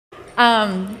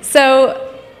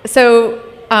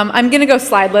I'm going to go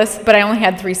slideless, but I only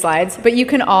had 3 slides. But you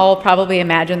can all probably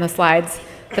imagine the slides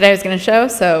that I was going to show.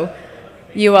 So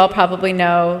you all probably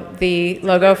know the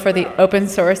logo for the Open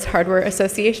Source Hardware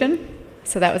Association.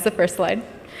 So that was the first slide.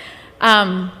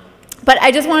 But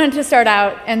I just wanted to start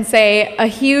out and say a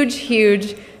huge,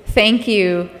 huge thank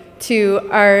you to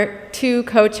our 2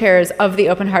 co-chairs of the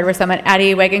Open Hardware Summit,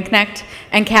 Addie Wagenknecht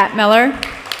and Kat Miller.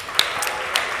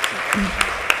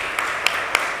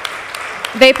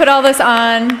 They put all this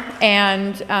on,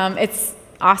 and it's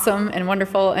awesome and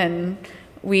wonderful, and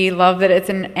we love that it's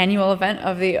an annual event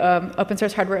of the Open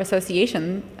Source Hardware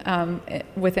Association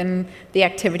within the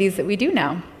activities that we do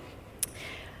now.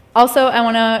 Also, I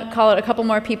want to call out a couple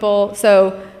more people.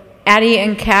 So Addie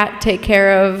and Kat take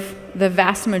care of the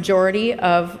vast majority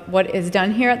of what is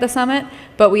done here at the summit,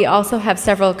 but we also have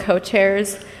several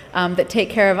co-chairs that take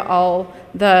care of all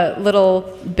the little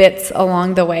bits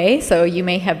along the way. So you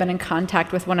may have been in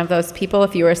contact with one of those people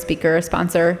if you were a speaker or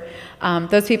sponsor.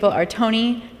 Those people are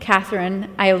Tony, Catherine,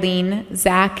 Eileen,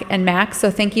 Zach, and Max.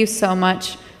 So thank you so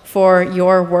much for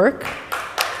your work.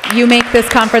 You make this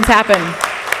conference happen.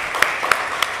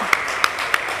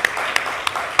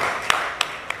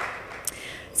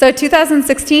 So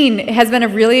 2016 has been a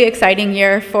really exciting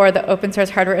year for the Open Source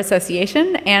Hardware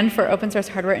Association and for open source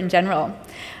hardware in general.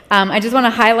 I just want to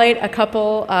highlight a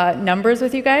couple numbers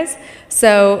with you guys.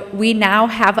 So we now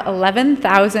have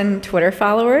 11,000 Twitter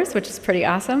followers, which is pretty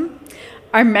awesome.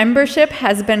 Our membership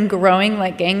has been growing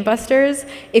like gangbusters.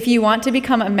 If you want to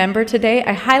become a member today,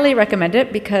 I highly recommend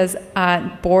it because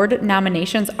board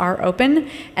nominations are open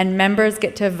and members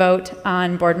get to vote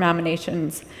on board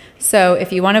nominations. So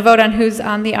if you want to vote on who's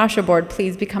on the OSHWA board,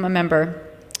 please become a member.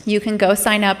 You can go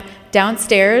sign up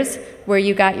downstairs where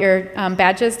you got your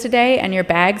badges today and your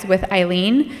bags with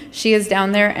Eileen. She is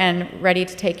down there and ready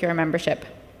to take your membership.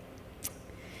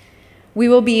 We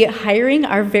will be hiring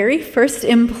our very first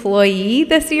employee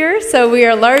this year, so we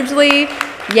are largely,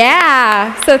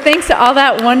 so thanks to all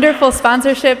that wonderful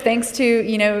sponsorship, thanks to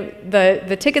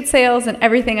the ticket sales and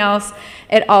everything else,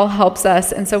 it all helps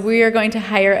us. And so we are going to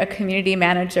hire a community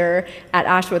manager at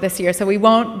OSHWA this year, so we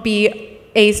won't be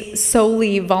a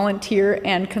solely volunteer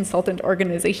and consultant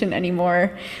organization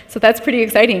anymore. So that's pretty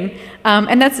exciting.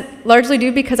 And that's largely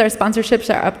due because our sponsorships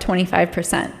are up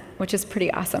 25%, which is pretty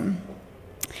awesome.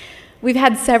 We've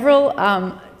had several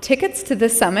tickets to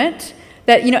this summit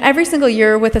that, every single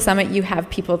year with the summit, you have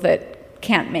people that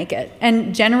can't make it.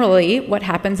 And generally, what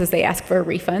happens is they ask for a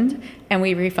refund, and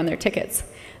we refund their tickets.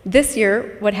 This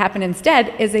year, what happened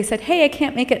instead is they said, hey, I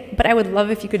can't make it, but I would love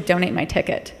if you could donate my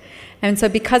ticket. And so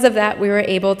because of that, we were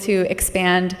able to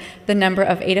expand the number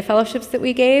of ADA fellowships that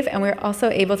we gave, and we were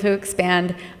also able to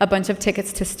expand a bunch of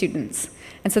tickets to students.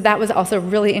 And so that was also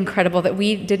really incredible that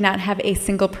we did not have a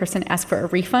single person ask for a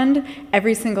refund.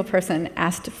 Every single person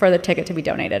asked for the ticket to be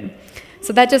donated.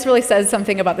 So that just really says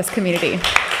something about this community.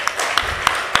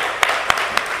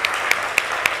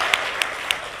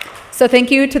 So thank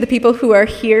you to the people who are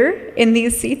here in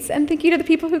these seats, and thank you to the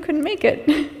people who couldn't make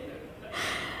it.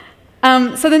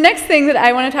 So the next thing that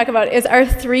I want to talk about is our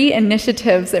 3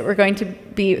 initiatives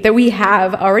that we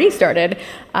have already started.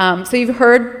 So you've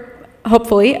heard,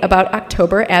 hopefully, about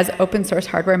October as Open Source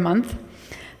Hardware Month.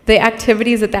 The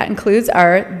activities that includes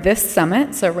are this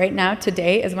summit. So right now,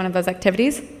 today is one of those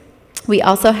activities. We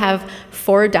also have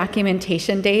 4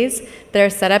 documentation days that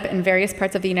are set up in various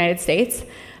parts of the United States.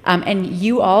 And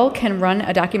you all can run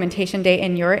a documentation day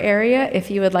in your area if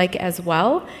you would like as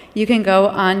well. You can go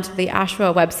onto the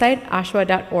OSHWA website,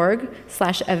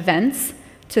 oshwa.org/events,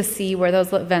 to see where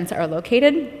those events are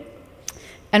located.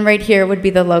 And right here would be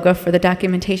the logo for the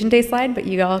documentation day slide, but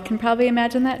you all can probably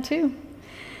imagine that too.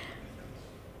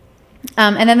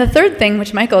 And then the third thing,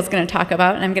 which Michael is going to talk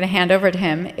about, and I'm going to hand over to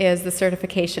him, is the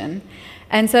certification.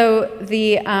 And so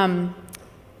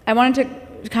I wanted to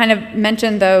kind of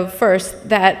mention, though, first,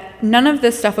 that none of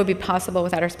this stuff would be possible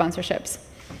without our sponsorships.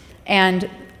 And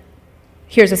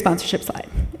here's a sponsorship slide.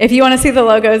 If you want to see the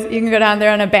logos, you can go down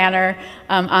there on a banner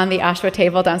on the OSHWA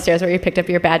table downstairs where you picked up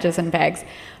your badges and bags.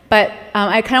 But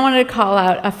I kind of wanted to call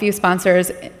out a few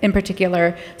sponsors in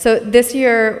particular. So this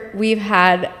year, we've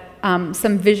had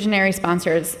some visionary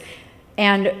sponsors.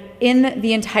 And in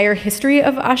the entire history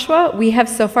of OSHWA, we have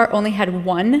so far only had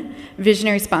 1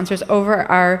 visionary sponsors over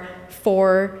our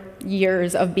 4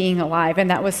 years of being alive, and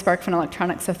that was SparkFun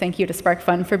Electronics. So thank you to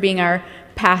SparkFun for being our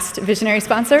past visionary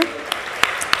sponsor.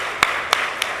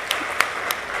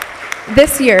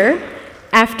 This year,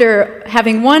 after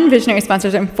having 1 visionary sponsor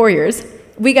in 4 years,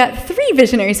 we got 3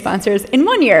 visionary sponsors in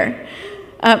 1 year.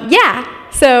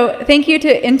 So thank you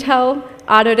to Intel,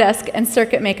 Autodesk, and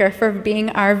Circuit Maker for being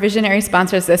our visionary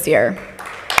sponsors this year.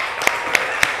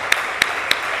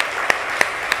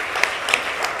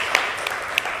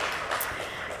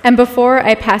 And before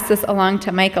I pass this along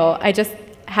to Michael, I just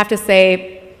have to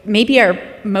say maybe our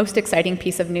most exciting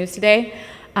piece of news today.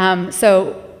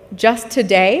 So just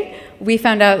today, we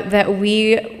found out that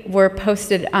we were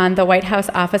posted on the White House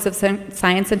Office of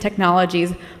Science and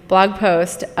Technology's blog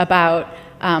post about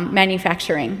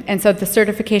manufacturing. And so the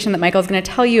certification that Michael's going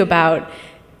to tell you about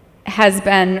has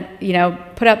been,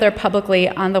 put out there publicly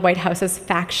on the White House's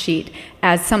fact sheet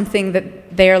as something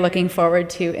that they are looking forward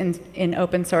to in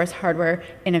open source hardware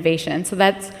innovation. So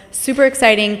that's super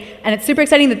exciting, and it's super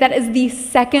exciting that that is the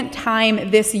second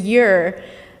time this year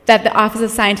that the Office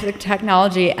of Scientific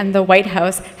Technology and the White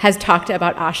House has talked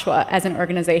about OSHWA as an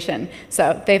organization.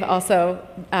 So they've also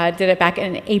did it back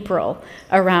in April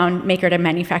around maker to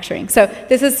manufacturing. So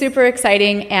this is super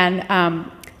exciting, and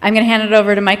I'm going to hand it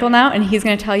over to Michael now, and he's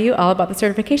going to tell you all about the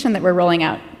certification that we're rolling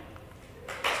out.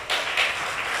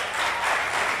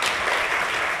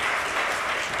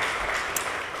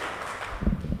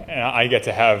 And I get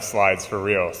to have slides for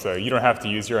real, so you don't have to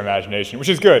use your imagination, which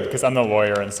is good, because I'm the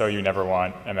lawyer, and so you never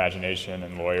want imagination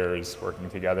and lawyers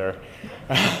working together.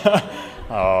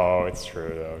 Oh, it's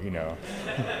true, though,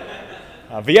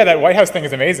 But yeah, that White House thing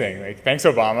is amazing. Like, thanks,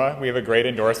 Obama. We have a great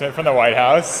endorsement from the White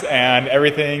House, and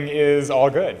everything is all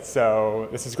good. So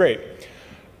this is great.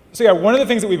 So yeah, one of the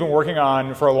things that we've been working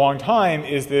on for a long time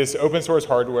is this open source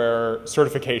hardware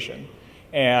certification.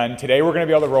 And today we're going to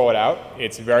be able to roll it out.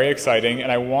 It's very exciting, and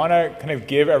I want to kind of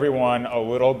give everyone a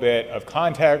little bit of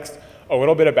context, a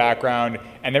little bit of background,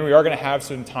 and then we are going to have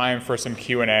some time for some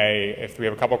Q&A if we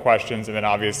have a couple questions, and then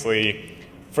obviously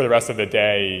for the rest of the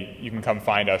day, you can come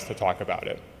find us to talk about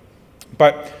it.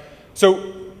 But,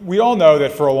 so we all know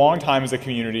that for a long time as a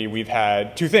community, we've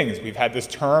had two things. We've had this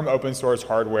term, open source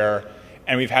hardware,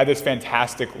 and we've had this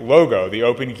fantastic logo, the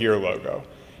Open Gear logo.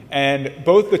 And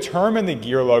both the term and the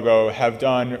Gear logo have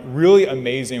done really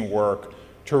amazing work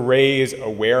to raise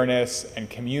awareness and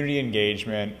community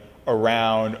engagement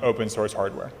around open source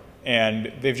hardware.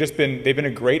 And they've been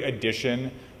a great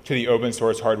addition to the open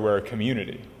source hardware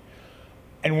community.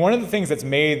 And one of the things that's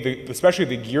made, especially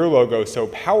the Gear logo, so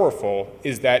powerful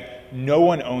is that no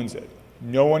one owns it.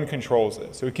 No one controls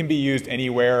it. So it can be used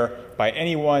anywhere by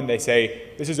anyone. They say,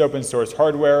 this is open source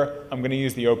hardware. I'm going to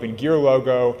use the Open Gear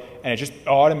logo. And it just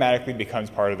automatically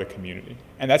becomes part of the community.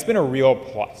 And that's been a real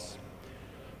plus.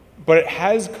 But it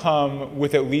has come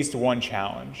with at least one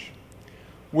challenge,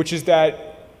 which is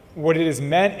that what it has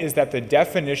meant is that the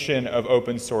definition of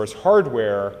open source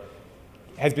hardware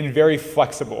has been very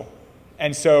flexible.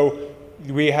 And so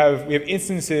we have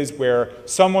instances where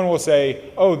someone will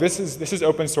say, oh, this is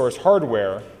open source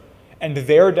hardware, and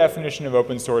their definition of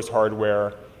open source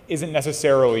hardware isn't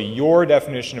necessarily your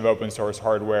definition of open source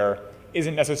hardware,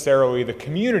 isn't necessarily the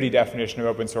community definition of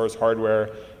open source hardware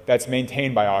that's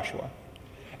maintained by OSHWA.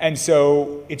 And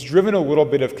so it's driven a little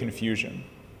bit of confusion.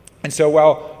 And so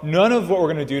while none of what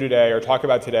we're going to do today or talk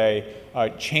about today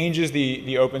changes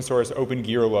the open source Open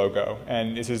Gear logo,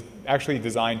 and this is actually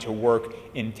designed to work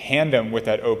in tandem with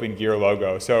that Open Gear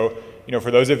logo. So,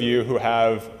 for those of you who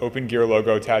have Open Gear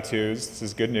logo tattoos, this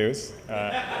is good news.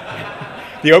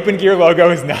 The Open Gear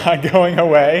logo is not going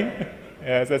away.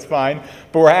 Yes, that's fine.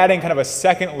 But we're adding kind of a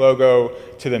second logo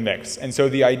to the mix. And so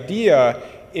the idea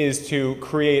is to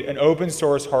create an open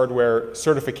source hardware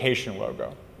certification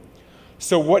logo.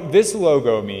 So what this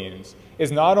logo means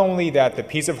is not only that the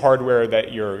piece of hardware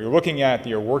that you're looking at, that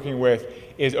you're working with,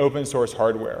 is open source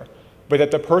hardware, but that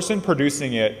the person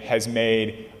producing it has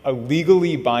made a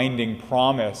legally binding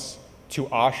promise to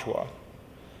OSHWA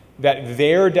that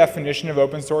their definition of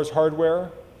open source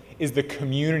hardware is the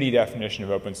community definition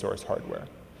of open source hardware.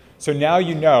 So now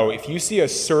you know, if you see a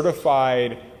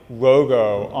certified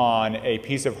logo on a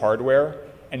piece of hardware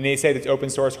and they say it's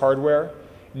open source hardware,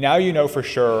 now you know for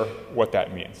sure what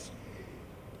that means.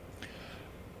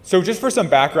 So just for some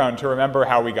background to remember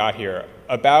how we got here,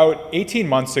 about 18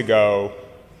 months ago,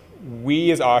 we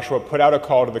as OSHWA put out a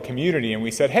call to the community and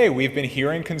we said, hey, we've been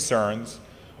hearing concerns.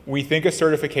 We think a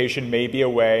certification may be a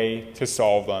way to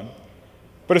solve them.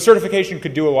 But a certification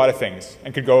could do a lot of things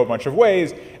and could go a bunch of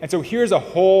ways. And so here's a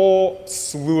whole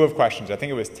slew of questions. I think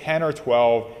it was 10 or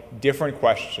 12 different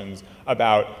questions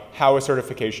about how a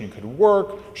certification could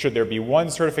work. Should there be one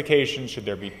certification? Should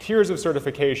there be tiers of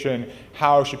certification?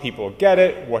 How should people get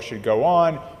it? What should go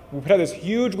on? We put out this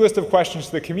huge list of questions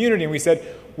to the community, and we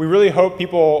said, we really hope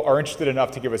people are interested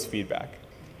enough to give us feedback.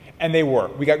 And they were.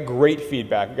 We got great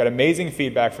feedback. We got amazing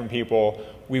feedback from people.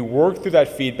 We worked through that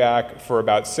feedback for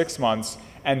about 6 months,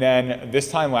 And then this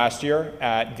time last year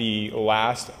at the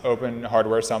last Open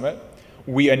Hardware Summit,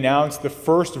 we announced the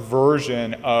first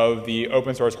version of the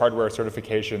open source hardware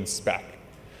certification spec.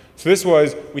 So this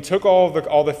was, we took all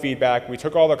the feedback, we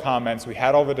took all the comments, we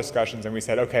had all the discussions, and we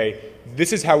said, okay,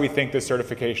 this is how we think this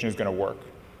certification is going to work.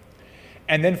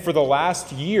 And then for the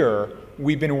last year,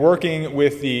 we've been working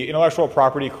with the Intellectual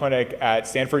Property Clinic at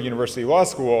Stanford University Law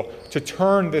School to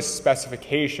turn this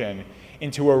specification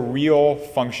into a real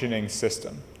functioning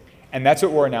system. And that's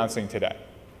what we're announcing today.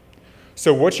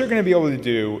 So what you're going to be able to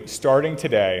do starting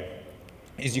today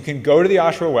is you can go to the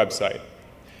OSHWA website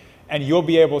and you'll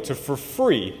be able to, for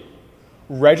free,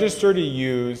 register to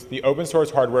use the open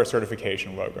source hardware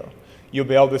certification logo. You'll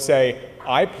be able to say,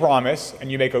 I promise,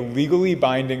 and you make a legally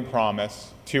binding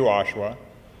promise to OSHWA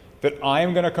that I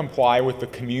am going to comply with the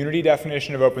community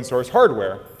definition of open source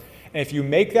hardware. And if you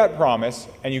make that promise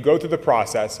and you go through the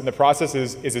process, and the process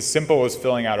is as simple as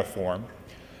filling out a form,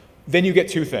 then you get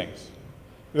two things.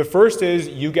 The first is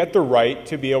you get the right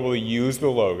to be able to use the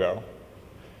logo.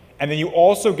 And then you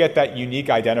also get that unique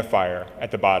identifier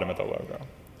at the bottom of the logo.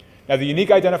 Now, the unique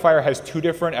identifier has two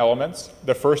different elements.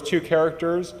 The first two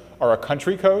characters are a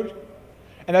country code.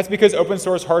 And that's because open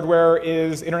source hardware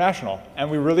is international.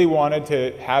 And we really wanted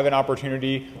to have an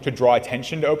opportunity to draw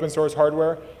attention to open source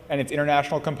hardware and its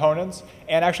international components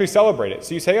and actually celebrate it.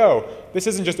 So you say, oh, this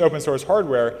isn't just open source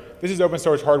hardware. This is open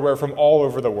source hardware from all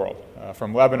over the world,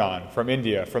 from Lebanon, from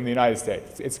India, from the United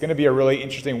States. It's going to be a really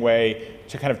interesting way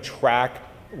to kind of track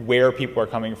where people are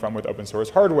coming from with open source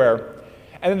hardware.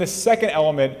 And then the second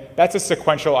element, that's a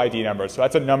sequential ID number. So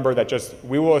that's a number that just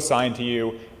we will assign to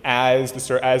you as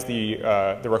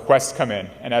the requests come in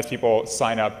and as people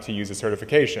sign up to use the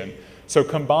certification. So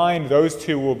combined, those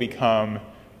two will become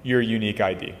your unique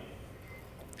ID.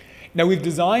 Now, we've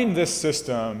designed this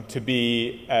system to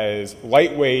be as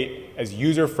lightweight, as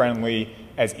user-friendly,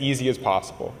 as easy as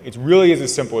possible. It really is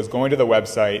as simple as going to the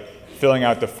website, filling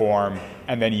out the form,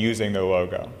 and then using the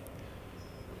logo.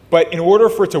 But in order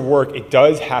for it to work, it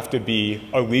does have to be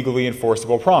a legally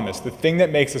enforceable promise. The thing that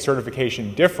makes the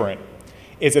certification different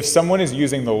is if someone is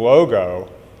using the logo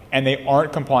and they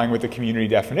aren't complying with the community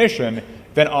definition,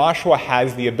 then OSHWA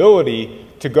has the ability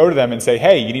to go to them and say,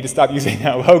 hey, you need to stop using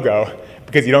that logo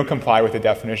because you don't comply with the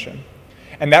definition.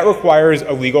 And that requires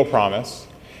a legal promise.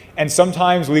 And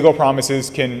sometimes legal promises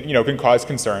can cause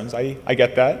concerns. I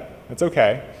get that. That's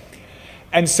okay.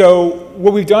 And so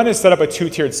what we've done is set up a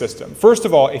two-tiered system. First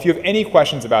of all, if you have any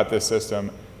questions about this system,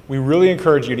 we really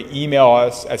encourage you to email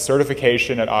us at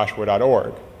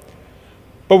certification@oshwa.org.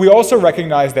 But we also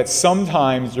recognize that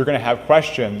sometimes you're going to have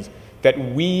questions that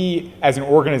we as an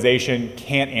organization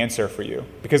can't answer for you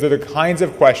because they're the kinds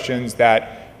of questions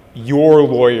that your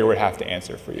lawyer would have to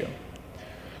answer for you.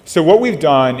 So what we've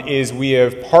done is we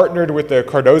have partnered with the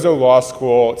Cardozo Law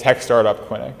School Tech Startup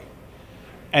Clinic.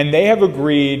 And they have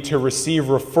agreed to receive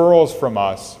referrals from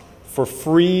us for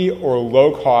free or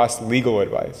low-cost legal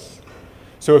advice.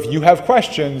 So if you have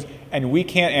questions and we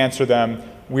can't answer them,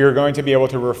 we are going to be able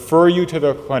to refer you to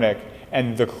the clinic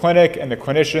and the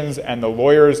clinicians and the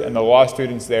lawyers and the law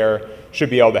students there should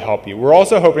be able to help you. We're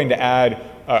also hoping to add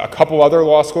a couple other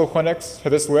law school clinics to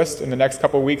this list in the next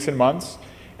couple weeks and months.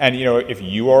 And if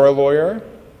you are a lawyer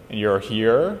and you're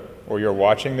here or you're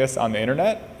watching this on the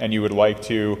internet and you would like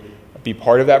to be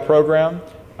part of that program,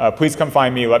 please come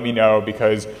find me, let me know,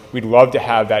 because we'd love to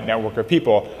have that network of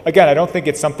people. Again, I don't think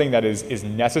it's something that is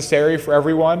necessary for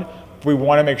everyone, but we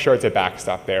want to make sure it's a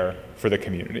backstop there for the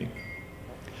community.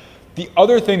 The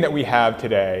other thing that we have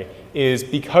today is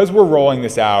because we're rolling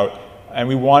this out and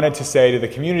we wanted to say to the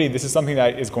community, this is something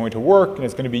that is going to work and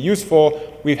it's going to be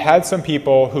useful, we've had some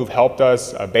people who've helped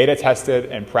us beta test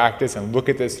it and practice and look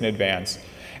at this in advance.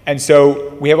 And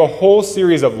so we have a whole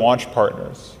series of launch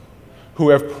partners who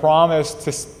have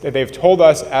promised that they've told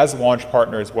us as launch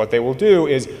partners what they will do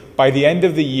is by the end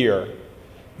of the year,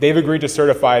 they've agreed to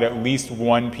certify at least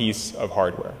one piece of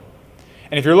hardware.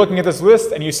 And if you're looking at this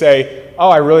list and you say, oh,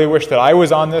 I really wish that I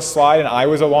was on this slide and I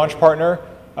was a launch partner,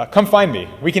 come find me.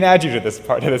 We can add you to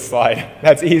this slide.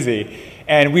 That's easy.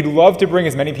 And we'd love to bring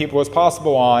as many people as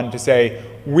possible on to say,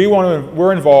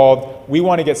 we're involved, we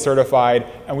want to get certified,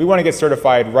 and we want to get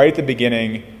certified right at the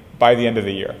beginning by the end of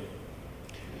the year.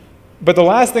 But the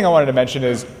last thing I wanted to mention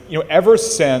is, ever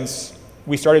since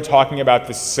we started talking about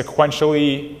this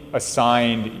sequentially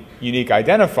assigned unique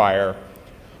identifier,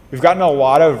 we've gotten a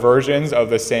lot of versions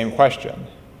of the same question,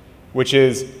 which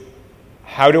is,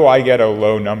 how do I get a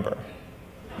low number?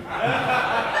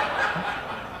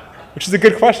 Which is a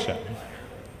good question.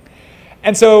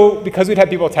 And so because we'd had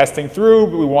people testing through,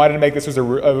 we wanted to make this was a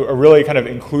really kind of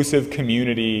inclusive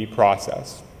community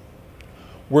process.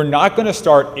 we're not going to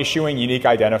start issuing unique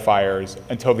identifiers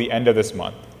until the end of this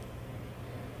month.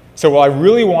 So while I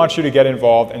really want you to get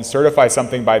involved and certify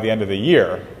something by the end of the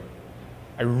year,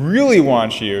 I really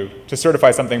want you to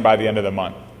certify something by the end of the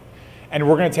month. And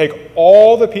we're going to take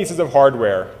all the pieces of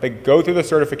hardware that go through the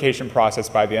certification process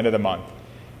by the end of the month,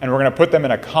 and we're going to put them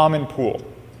in a common pool.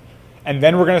 And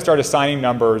then we're going to start assigning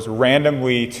numbers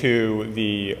randomly to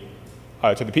the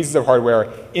pieces of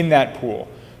hardware in that pool.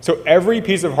 So every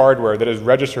piece of hardware that is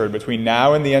registered between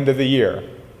now and the end of the year,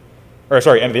 or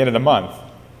sorry, and the end of the month,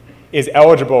 is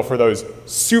eligible for those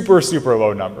super, super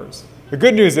low numbers. The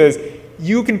good news is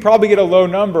you can probably get a low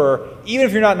number, even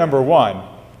if you're not number one.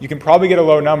 You can probably get a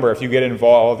low number if you get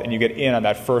involved and you get in on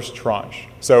that first tranche.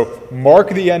 So mark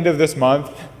the end of this month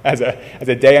as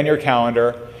a day on your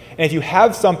calendar. And if you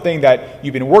have something that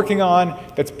you've been working on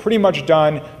that's pretty much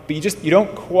done, but you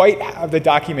don't quite have the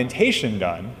documentation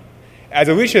done, as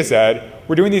Alicia said,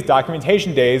 we're doing these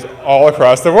documentation days all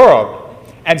across the world.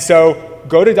 And so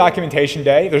go to documentation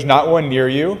day. There's not one near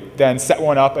you. Then set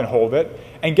one up and hold it.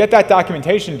 And get that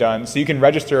documentation done so you can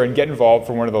register and get involved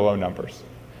for one of the low numbers.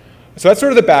 So that's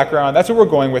sort of the background. That's what we're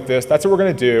going with this. That's what we're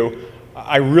going to do.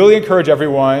 I really encourage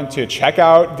everyone to check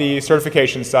out the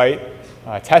certification site,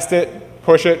 test it,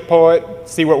 push it, pull it,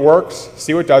 see what works,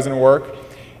 see what doesn't work.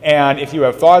 And if you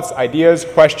have thoughts, ideas,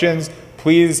 questions,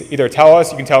 please either tell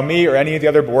us. You can tell me or any of the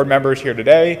other board members here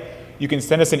today. You can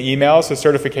send us an email to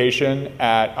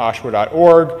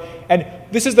certification@oshwa.org. And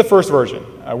this is the first version.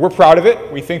 We're proud of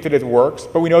it. We think that it works,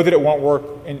 but we know that it won't work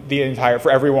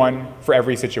for everyone, for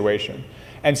every situation.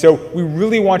 And so we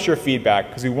really want your feedback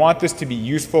because we want this to be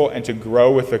useful and to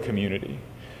grow with the community.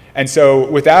 And so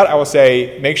with that, I will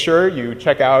say, make sure you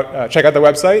check out the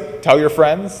website, tell your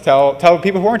friends, tell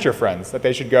people who aren't your friends that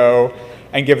they should go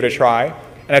and give it a try.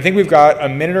 And I think we've got a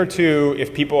minute or two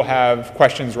if people have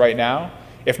questions right now.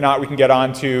 If not, we can get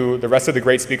on to the rest of the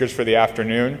great speakers for the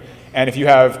afternoon. And if you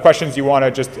have questions you want to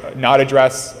just not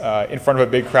address in front of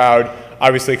a big crowd,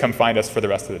 obviously come find us for the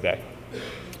rest of the day.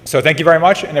 So thank you very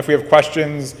much. And if we have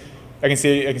questions, I can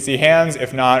see hands.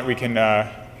 If not, we can. Oh,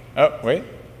 wait. Is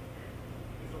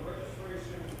the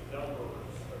registration numbers,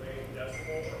 are they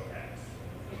decimal or hex?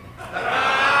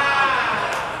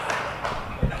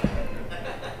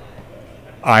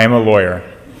 I am a lawyer.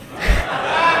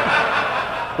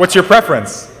 What's your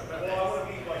preference? Well, I want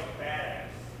to be like badass.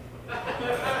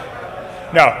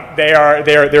 No,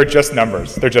 they're just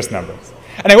numbers. They're just numbers.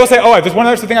 And I will say, there's one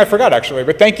other thing I forgot actually,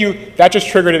 but thank you. That just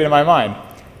triggered it in my mind.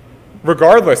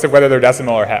 Regardless of whether they're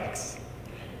decimal or hex,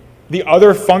 the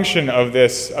other function of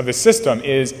this system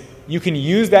is you can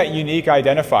use that unique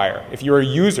identifier if you're a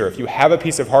user, if you have a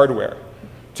piece of hardware,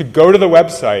 to go to the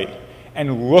website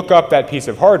and look up that piece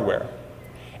of hardware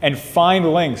and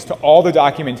find links to all the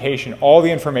documentation, all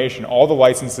the information, all the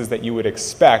licenses that you would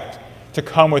expect to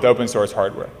come with open source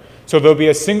hardware. So there'll be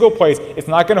a single place. It's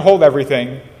not going to hold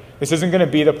everything. This isn't going to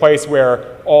be the place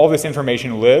where all this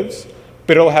information lives,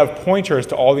 but it'll have pointers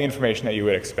to all the information that you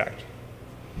would expect.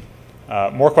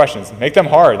 More questions. Make them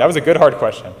hard. That was a good hard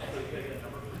question.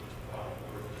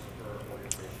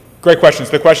 Great question.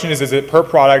 So the question is it per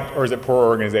product or is it per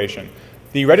organization?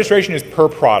 The registration is per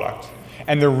product.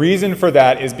 And the reason for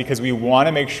that is because we want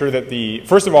to make sure that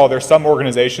first of all, there's some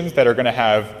organizations that are going to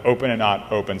have open and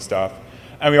not open stuff.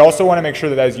 And we also want to make sure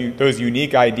that those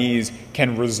unique IDs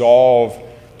can resolve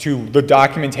to the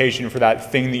documentation for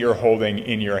that thing that you're holding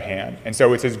in your hand. And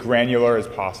so it's as granular as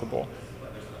possible.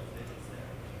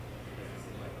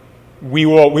 We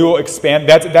will expand.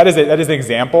 That is an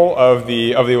example of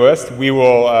the list. We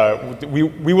will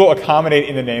accommodate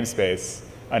in the namespace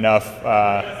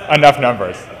enough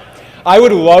numbers. I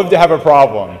would love to have a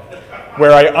problem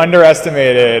where I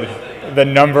underestimated the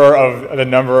number of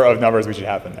numbers we should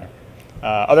have in there.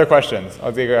 Other questions?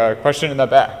 I'll take a question in the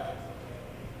back.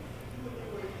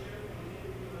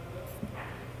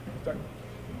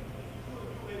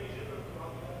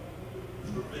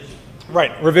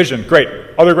 Right, revision, great.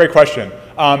 Other great question.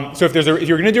 So if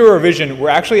you're going to do a revision, we're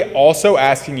actually also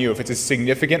asking you, if it's a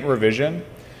significant revision,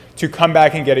 to come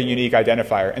back and get a unique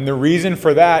identifier. And the reason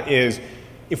for that is,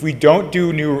 if we don't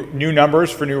do new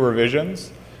numbers for new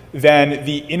revisions, then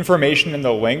the information and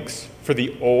the links for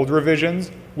the old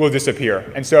revisions will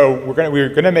disappear. And so we're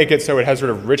going to make it so it has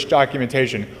sort of rich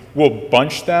documentation. We'll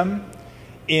bunch them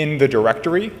in the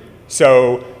directory,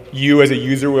 so you as a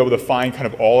user will be able to find kind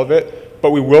of all of it.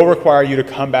 But we will require you to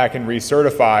come back and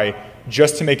recertify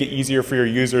just to make it easier for your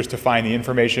users to find the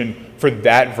information for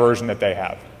that version that they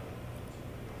have.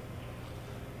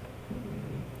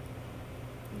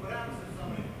 What happens if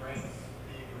somebody breaks the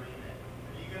agreement?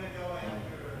 Are you going to go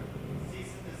after cease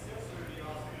and desist, or are you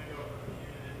also going to go for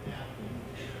punitive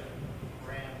damages?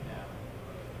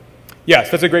 Yes,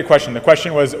 that's a great question. The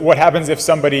question was, what happens if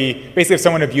somebody, basically if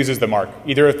someone abuses the mark,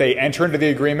 either if they enter into the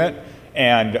agreement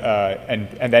and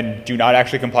then do not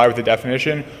actually comply with the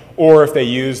definition, or if they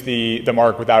use the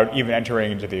mark without even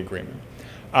entering into the agreement.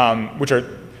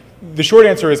 The short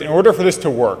answer is, in order for this to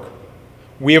work,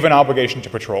 we have an obligation to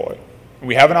patrol it.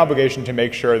 We have an obligation to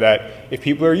make sure that if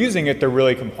people are using it, they're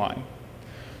really complying.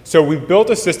 So we've built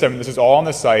a system, this is all on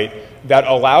the site, that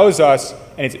allows us,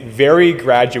 and it's very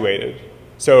graduated.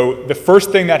 So the first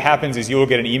thing that happens is you'll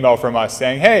get an email from us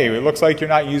saying, hey, it looks like you're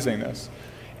not using this.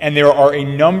 And there are a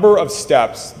number of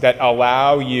steps that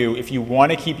allow you, if you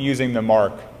want to keep using the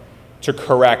mark, to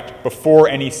correct before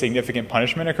any significant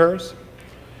punishment occurs.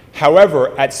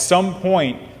 However, at some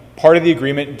point, part of the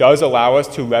agreement does allow us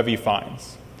to levy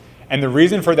fines. And the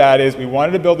reason for that is we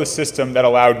wanted to build a system that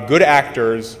allowed good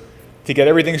actors to get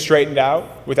everything straightened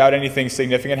out without anything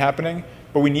significant happening,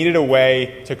 but we needed a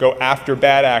way to go after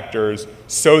bad actors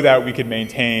so that we could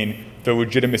maintain the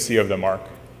legitimacy of the mark.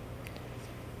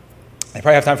 I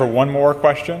probably have time for one more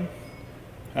question.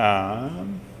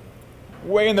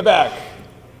 Way in the back.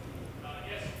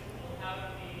 Yes, who will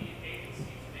have the agency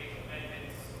to make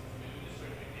amendments to the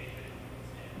certification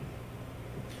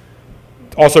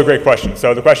standard? Also a great question.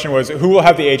 So the question was, who will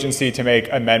have the agency to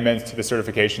make amendments to the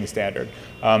certification standard?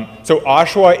 So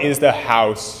OSHWA is the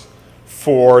house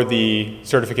for the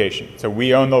certification. So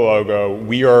we own the logo.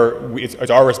 It's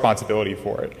our responsibility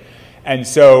for it. And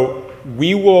so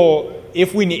we will,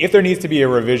 if there needs to be a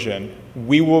revision,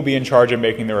 we will be in charge of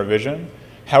making the revision.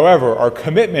 However, our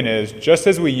commitment is, just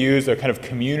as we use a kind of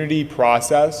community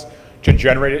process to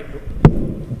generate it,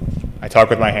 I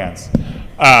talk with my hands,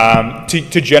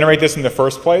 to generate this in the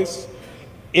first place,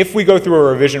 if we go through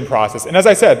a revision process, and as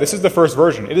I said, this is the first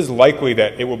version, it is likely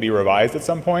that it will be revised at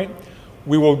some point,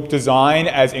 we will design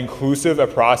as inclusive a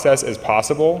process as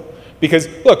possible. Because,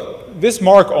 look, this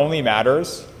mark only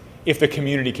matters if the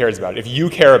community cares about it, if you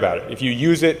care about it, if you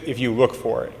use it, if you look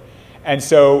for it. And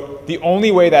so the only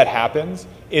way that happens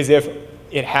is if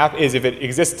it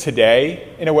exists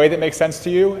today in a way that makes sense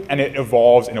to you, and it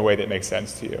evolves in a way that makes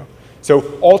sense to you.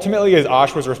 So ultimately, it's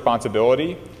OSHWA's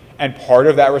responsibility, and part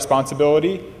of that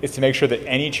responsibility is to make sure that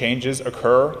any changes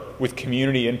occur with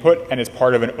community input and as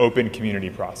part of an open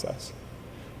community process.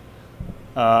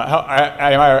 Am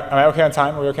I okay on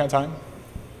time? Are we okay on time?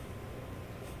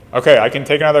 Okay, I can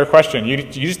take another question. You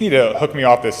just need to hook me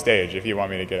off this stage if you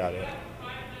want me to get out of here.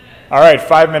 All right,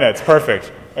 5 minutes,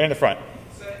 perfect. Right in the front.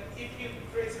 So if you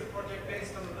create a project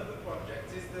based on another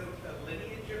project, is there a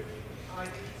lineage of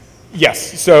ideas?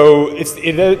 Yes, so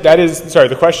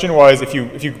the question was, if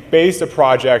you base a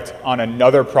project on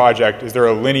another project, is there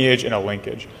a lineage and a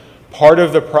linkage? Part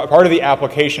of the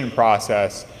application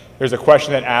process, there's a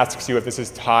question that asks you if this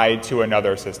is tied to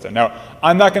another system. Now,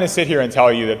 I'm not going to sit here and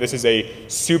tell you that this is a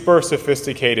super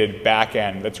sophisticated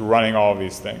backend that's running all of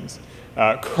these things.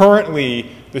 Currently,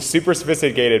 the super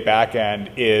sophisticated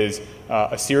backend is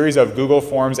a series of Google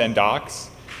Forms and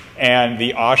Docs and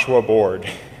the OSHWA board.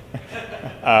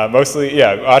 Mostly,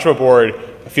 yeah, OSHWA board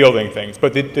fielding things.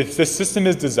 But the system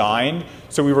is designed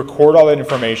so we record all that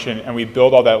information and we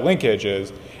build all that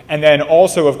linkages. And then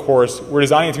also, of course, we're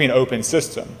designing it to be an open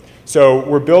system. So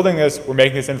we're building this, we're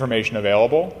making this information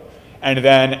available. And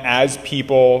then as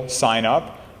people sign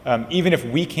up, even if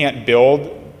we can't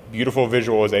build beautiful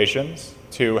visualizations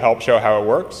to help show how it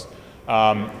works,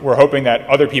 we're hoping that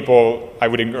other people, I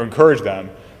would encourage them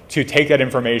to take that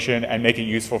information and make it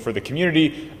useful for the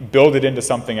community, build it into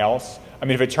something else. I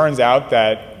mean, if it turns out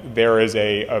that there is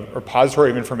a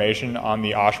repository of information on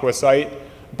the OSHWA site,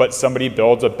 but somebody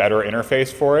builds a better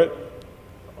interface for it,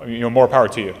 more power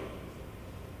to you.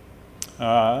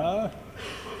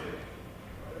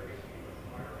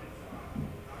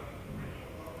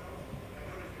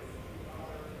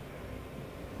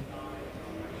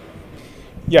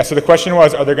 Yeah, so the question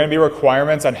was, are there going to be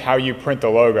requirements on how you print the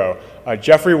logo?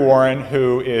 Jeffrey Warren,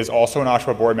 who is also an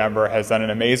OSHWA board member, has done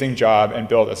an amazing job and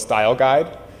built a style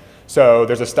guide. So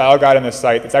there's a style guide on the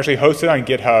site that's actually hosted on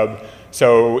GitHub.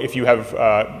 So if you have,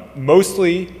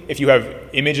 if you have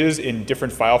images in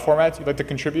different file formats you'd like to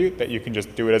contribute, that you can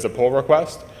just do it as a pull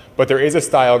request. But there is a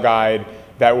style guide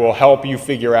that will help you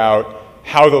figure out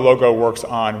how the logo works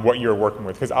on what you're working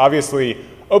with. Because obviously,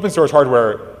 open source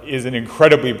hardware is an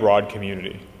incredibly broad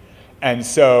community. And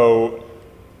so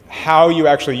how you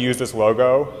actually use this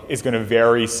logo is going to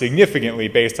vary significantly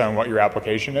based on what your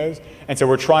application is. And so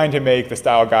we're trying to make the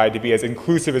style guide to be as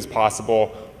inclusive as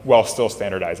possible while still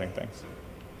standardizing things.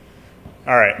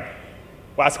 All right,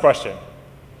 last question.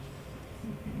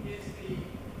 Is the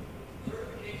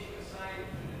certification assigned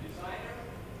to the designer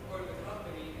or the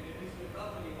company? And if it's the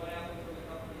company, what happens when the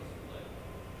company is split?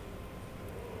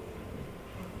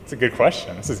 That's a good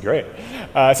question. This is great.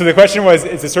 So the question was,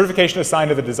 is the certification assigned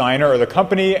to the designer or the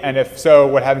company? And if so,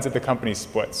 what happens if the company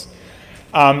splits?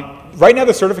 Right now,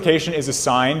 the certification is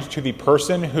assigned to the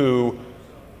person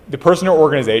or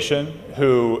organization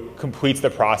who completes the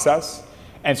process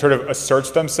and sort of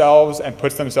asserts themselves and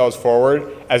puts themselves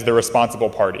forward as the responsible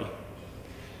party.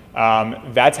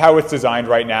 That's how it's designed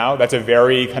right now. That's a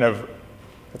very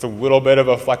that's a little bit of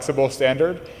a flexible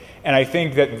standard. And I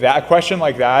think that question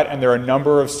like that, and there are a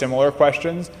number of similar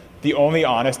questions, the only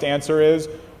honest answer is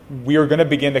we are going to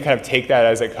begin to kind of take that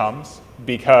as it comes,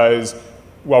 because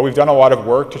while we've done a lot of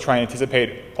work to try and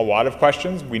anticipate a lot of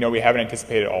questions, we know we haven't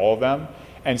anticipated all of them.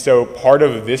 And so part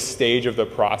of this stage of the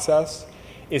process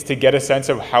is to get a sense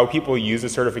of how people use the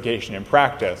certification in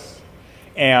practice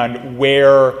and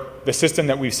where the system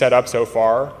that we've set up so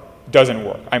far doesn't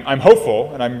work. I'm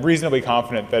hopeful and I'm reasonably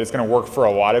confident that it's going to work for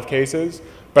a lot of cases,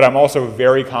 but I'm also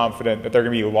very confident that there are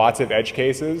going to be lots of edge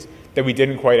cases that we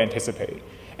didn't quite anticipate.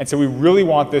 And so we really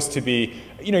want this to be,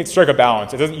 strike a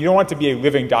balance. You don't want it to be a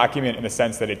living document in the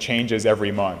sense that it changes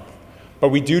every month. But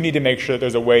we do need to make sure that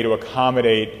there's a way to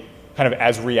accommodate kind of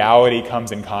as reality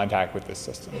comes in contact with this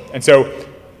system. And so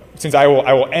since I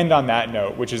will end on that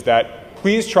note, which is that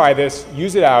please try this,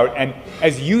 use it out, and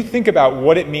as you think about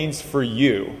what it means for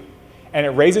you, and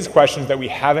it raises questions that we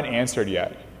haven't answered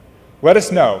yet, let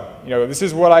us know. This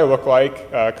is what I look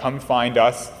like. Come find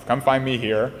us. Come find me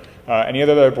here. Any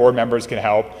other board members can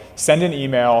help. Send an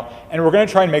email, and we're going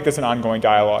to try and make this an ongoing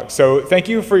dialogue. So thank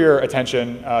you for your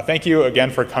attention. Thank you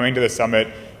again for coming to the summit.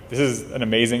 This is an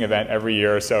amazing event every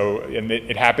year, so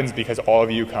it happens because all of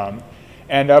you come.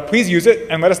 And please use it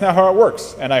and let us know how it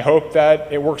works. And I hope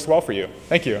that it works well for you.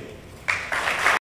 Thank you.